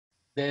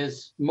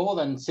there's more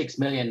than 6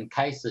 million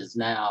cases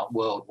now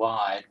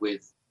worldwide,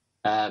 with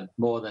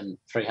more than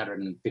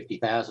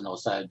 350,000 or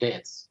so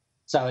deaths.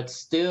 So it's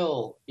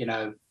still,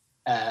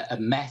 a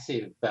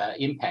massive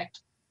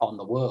impact on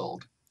the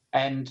world.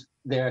 And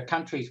there are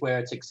countries where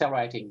it's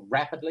accelerating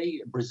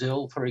rapidly.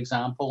 Brazil, for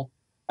example.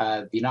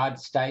 The United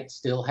States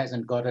still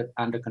hasn't got it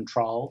under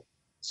control.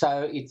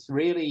 So it's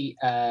really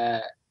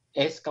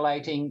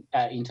escalating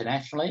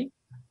internationally.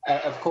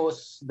 Of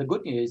course, the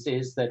good news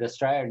is that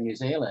Australia and New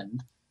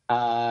Zealand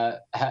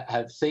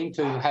have seemed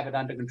to have it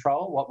under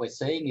control. What we're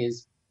seeing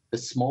is the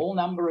small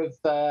number of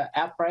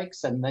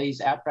outbreaks, and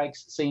these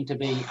outbreaks seem to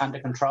be under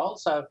control.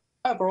 So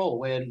overall,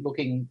 we're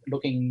looking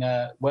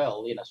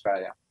well in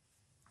Australia.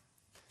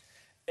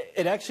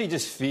 It actually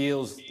just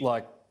feels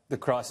like the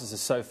crisis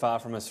is so far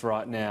from us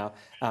right now.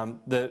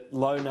 The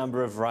low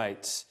number of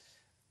rates.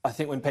 I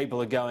think when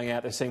people are going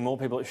out, they're seeing more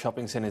people at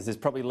shopping centres. There's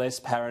probably less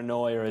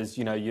paranoia as,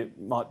 you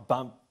might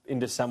bump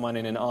into someone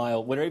in an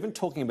aisle. We're even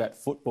talking about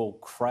football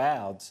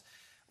crowds.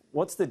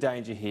 What's the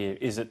danger here?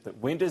 Is it that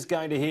winter's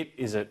going to hit?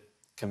 Is it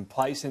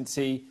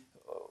complacency?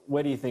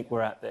 Where do you think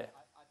we're at there?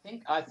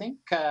 I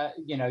think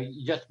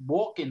you just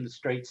walk in the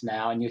streets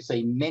now and you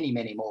see many,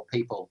 many more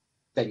people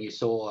than you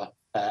saw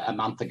a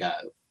month ago.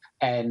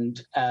 And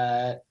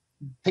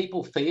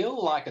people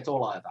feel like it's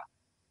all over.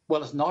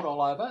 Well, it's not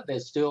all over.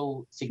 There's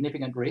still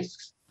significant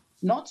risks.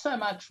 Not so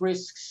much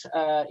risks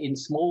in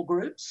small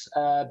groups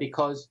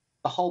because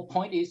the whole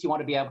point is you want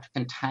to be able to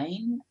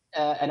contain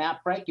an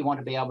outbreak. You want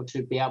to be able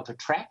to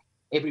track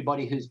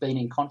everybody who's been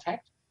in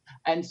contact.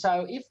 And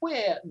so if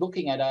we're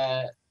looking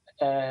at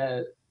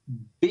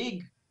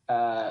big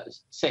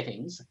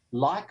settings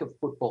like a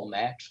football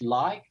match,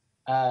 like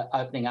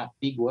opening up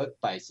big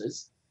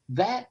workplaces,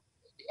 that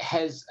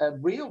has a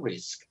real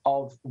risk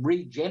of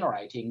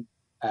regenerating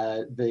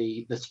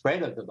the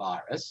spread of the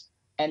virus.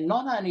 And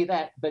not only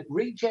that, but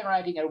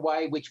regenerating in a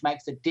way which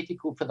makes it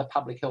difficult for the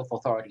public health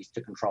authorities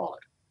to control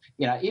it.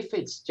 If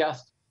it's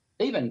just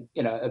even,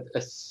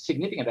 a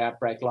significant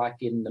outbreak like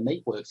in the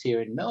meatworks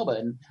here in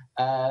Melbourne,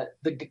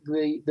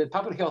 the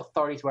public health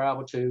authorities were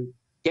able to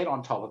get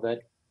on top of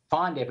it,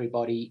 find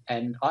everybody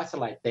and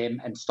isolate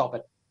them and stop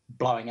it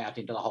blowing out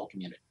into the whole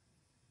community.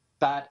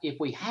 But if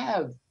we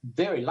have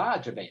very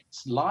large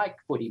events like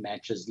footy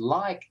matches,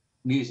 like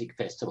music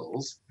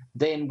festivals,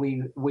 then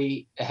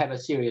we have a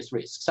serious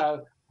risk.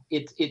 So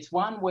it's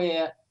one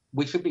where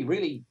we should be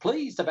really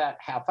pleased about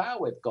how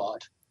far we've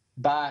got,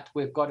 but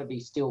we've got to be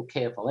still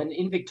careful. And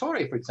in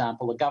Victoria, for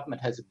example, the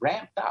government has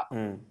ramped up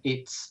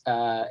its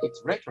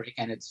rhetoric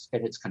and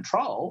its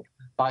control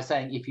by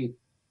saying if you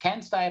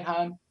can stay at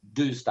home,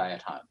 do stay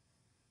at home.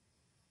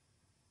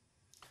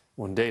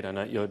 Well, indeed, I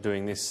know you're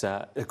doing this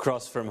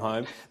across from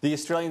home. The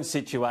Australian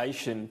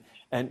situation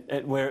and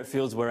where it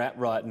feels we're at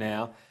right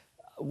now,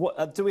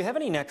 do we have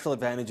any natural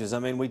advantages? I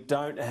mean, we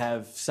don't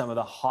have some of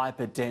the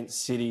hyper-dense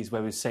cities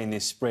where we've seen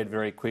this spread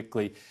very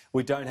quickly.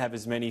 We don't have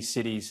as many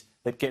cities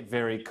that get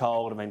very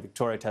cold. I mean,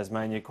 Victoria,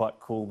 Tasmania, quite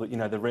cool, but,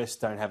 the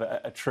rest don't have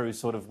a true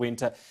sort of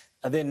winter.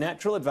 Are there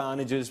natural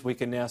advantages we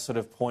can now sort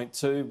of point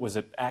to? Was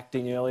it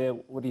acting earlier?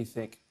 What do you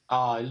think?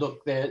 Oh,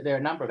 look, there are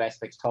a number of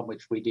aspects, Tom,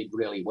 which we did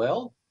really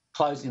well.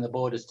 Closing the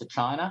borders to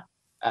China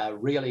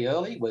really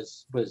early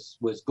was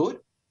good.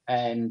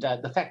 And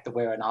the fact that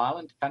we're an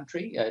island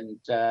country and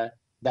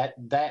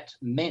that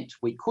meant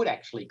we could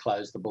actually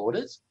close the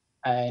borders,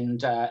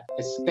 and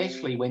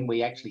especially when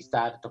we actually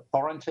started to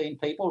quarantine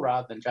people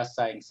rather than just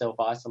saying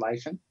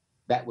self-isolation,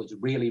 that was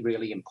really,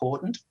 really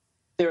important.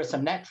 There are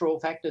some natural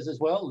factors as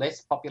well,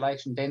 less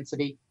population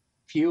density,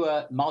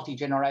 fewer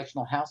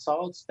multi-generational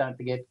households. Don't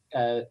forget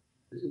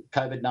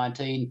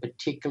COVID-19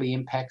 particularly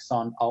impacts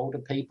on older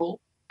people,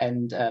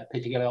 and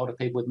particularly older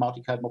people with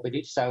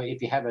multi-comorbidity. So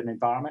if you have an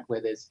environment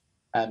where there's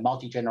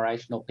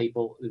multi-generational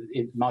people,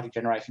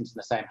 multi-generations in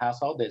the same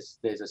household,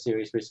 there's a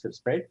serious risk of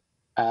spread.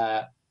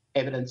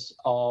 Evidence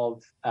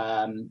of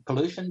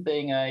pollution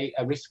being a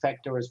risk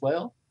factor as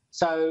well.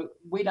 So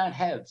we don't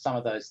have some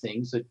of those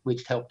things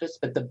which helped us,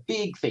 but the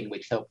big thing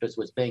which helped us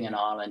was being an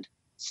island,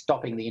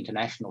 stopping the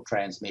international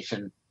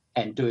transmission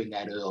and doing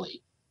that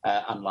early,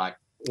 unlike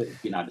the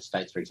United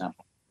States, for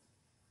example.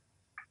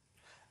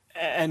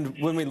 And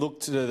when we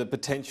looked at the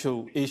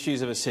potential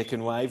issues of a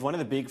second wave, one of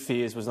the big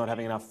fears was not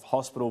having enough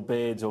hospital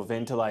beds or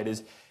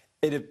ventilators.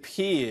 It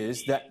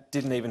appears that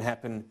didn't even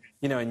happen,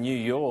 in New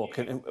York,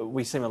 and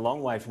we seem a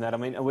long way from that. I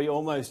mean, are we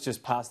almost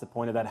just past the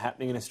point of that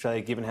happening in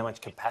Australia, given how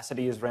much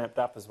capacity is ramped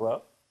up as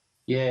well?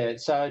 Yeah.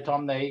 So,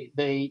 Tom,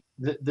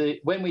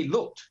 when we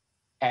looked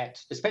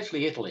at,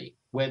 especially Italy,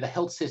 where the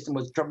health system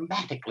was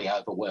dramatically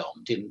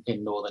overwhelmed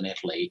in northern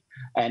Italy,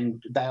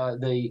 and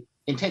the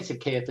intensive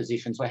care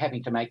physicians were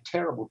having to make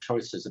terrible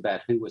choices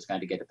about who was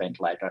going to get a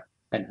ventilator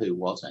and who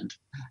wasn't.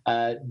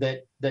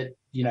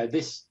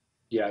 This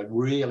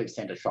really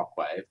sent a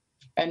shockwave.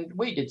 And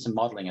we did some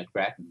modelling at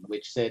Grattan,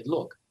 which said,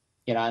 look,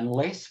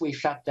 unless we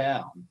shut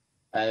down,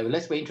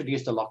 unless we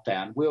introduced a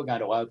lockdown, we were going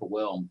to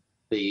overwhelm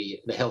the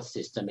health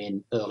system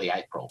in early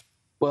April.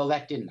 Well,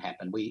 that didn't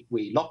happen.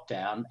 We locked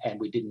down and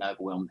we didn't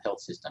overwhelm the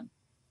health system.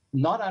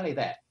 Not only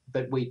that,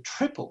 but we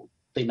tripled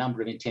the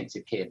number of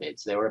intensive care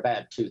beds. There were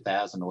about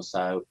 2,000 or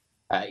so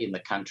in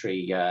the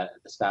country at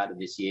the start of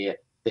this year.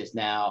 There's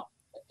now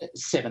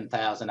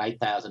 7,000,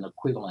 8,000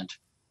 equivalent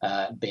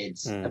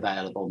beds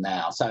available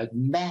now. So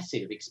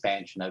massive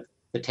expansion of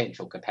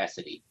potential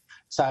capacity.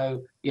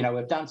 So,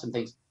 we've done some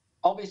things.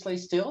 Obviously,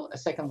 still, a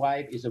second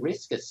wave is a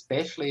risk,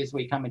 especially as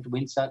we come into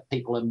winter.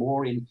 People are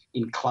more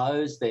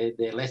enclosed.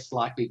 They're less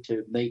likely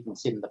to meet and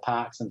sit in the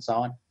parks and so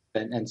on.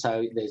 And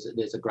so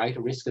there's a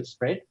greater risk of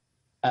spread.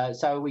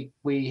 So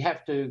we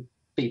have to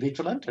be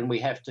vigilant, and we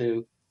have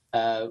to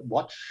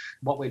watch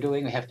what we're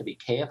doing. We have to be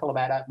careful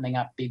about opening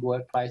up big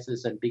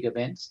workplaces and big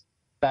events.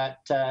 But,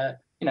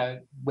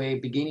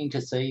 we're beginning to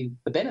see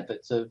the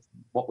benefits of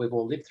what we've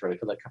all lived through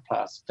for the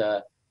past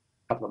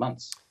couple of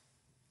months.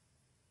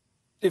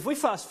 If we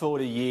fast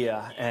forward a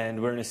year and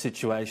we're in a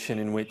situation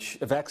in which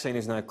a vaccine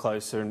is no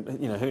closer,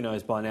 and who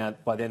knows, by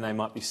then they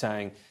might be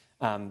saying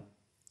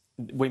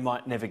we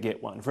might never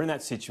get one. If we're in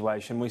that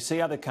situation, we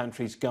see other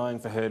countries going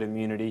for herd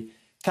immunity,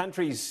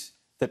 countries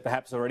that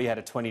perhaps already had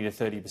a 20 to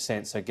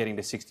 30%, so getting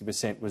to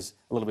 60% was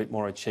a little bit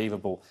more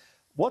achievable.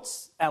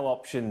 What's our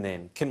option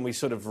then? Can we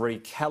sort of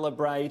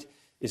recalibrate?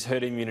 Is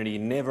herd immunity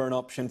never an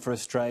option for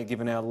Australia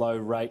given our low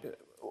rate?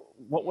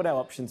 What would our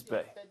options be?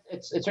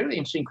 It's a really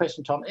interesting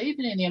question, Tom.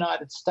 Even in the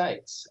United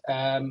States,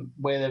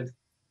 where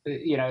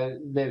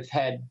they've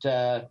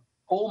had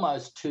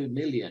almost 2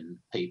 million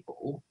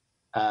people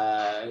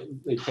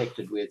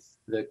infected with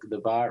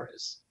the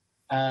virus,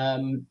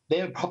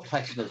 their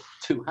population of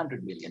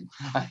 200 million.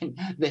 I mean,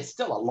 they're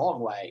still a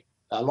long way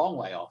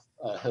off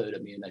herd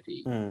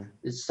immunity.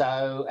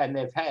 So, and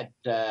they've had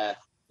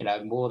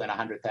more than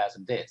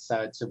 100,000 deaths. So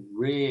it's a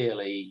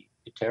really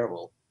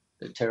terrible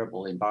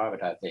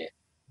environment out there.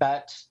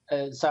 But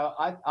so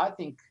I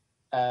think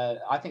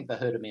the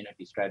herd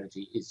immunity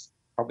strategy is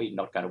probably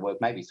not going to work.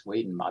 Maybe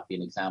Sweden might be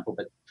an example,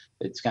 but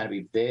it's going to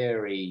be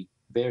very,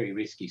 very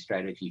risky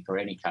strategy for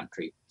any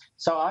country.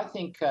 So I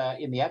think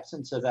in the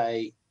absence of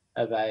a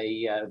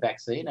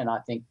vaccine, and I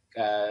think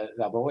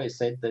I've always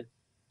said that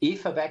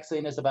if a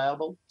vaccine is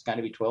available, it's going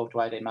to be 12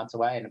 to 18 months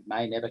away, and it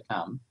may never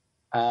come.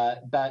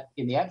 But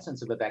in the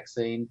absence of a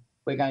vaccine,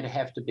 we're going to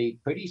have to be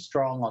pretty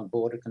strong on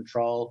border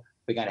control.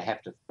 We're going to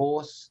have to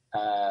force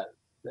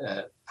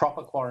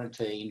proper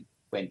quarantine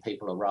when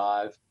people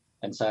arrive.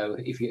 And so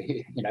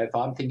if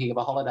I'm thinking of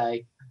a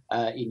holiday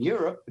in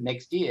Europe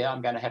next year,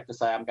 I'm going to have to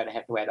say I'm going to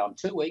have to add on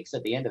 2 weeks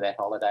at the end of that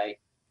holiday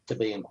to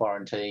be in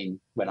quarantine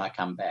when I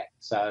come back.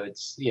 So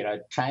it's,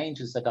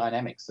 changes the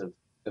dynamics of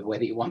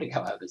whether you want to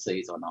go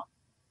overseas or not.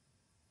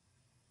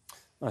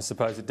 I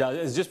suppose it does.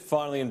 It's just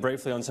finally and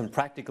briefly on some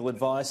practical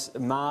advice.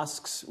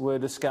 Masks were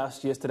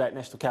discussed yesterday at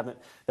National Cabinet.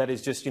 That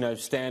is just,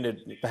 standard,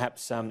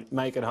 perhaps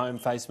make-at-home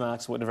face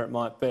masks, whatever it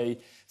might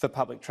be, for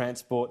public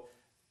transport.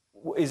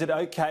 Is it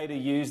okay to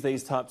use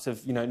these types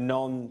of,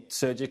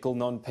 non-surgical,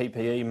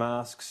 non-PPE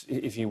masks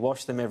if you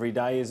wash them every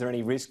day? Is there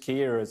any risk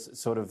here, or is it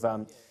sort of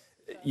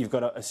you've got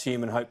to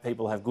assume and hope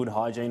people have good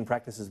hygiene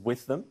practices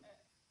with them?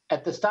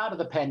 At the start of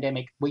the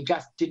pandemic, we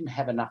just didn't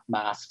have enough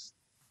masks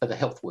for the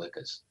health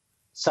workers.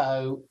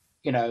 So,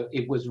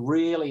 it was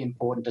really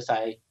important to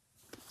say,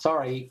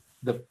 sorry,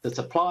 the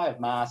supply of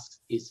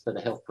masks is for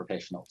the health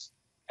professionals.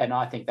 And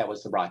I think that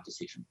was the right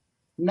decision.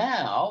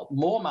 Now,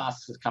 more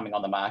masks are coming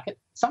on the market,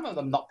 some of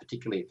them not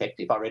particularly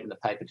effective. I read in the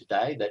paper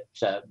today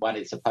that one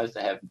is supposed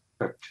to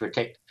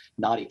protect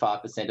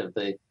 95% of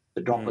the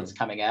droplets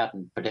coming out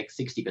and protect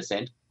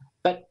 60%.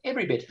 But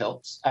every bit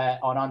helps.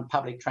 On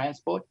public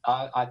transport,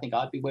 I think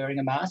I'd be wearing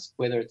a mask,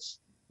 whether it's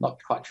not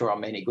quite sure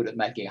I'm any good at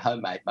making a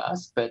homemade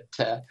mask, but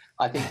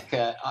I think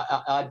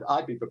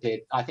I'd be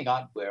prepared. I think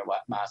I'd wear a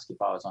mask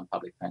if I was on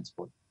public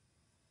transport.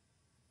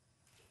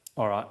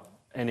 All right.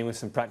 Ending with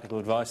some practical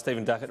advice.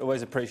 Stephen Duckett,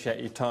 always appreciate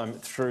your time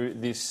through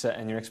this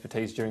and your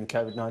expertise during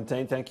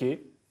COVID-19. Thank you.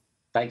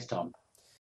 Thanks, Tom.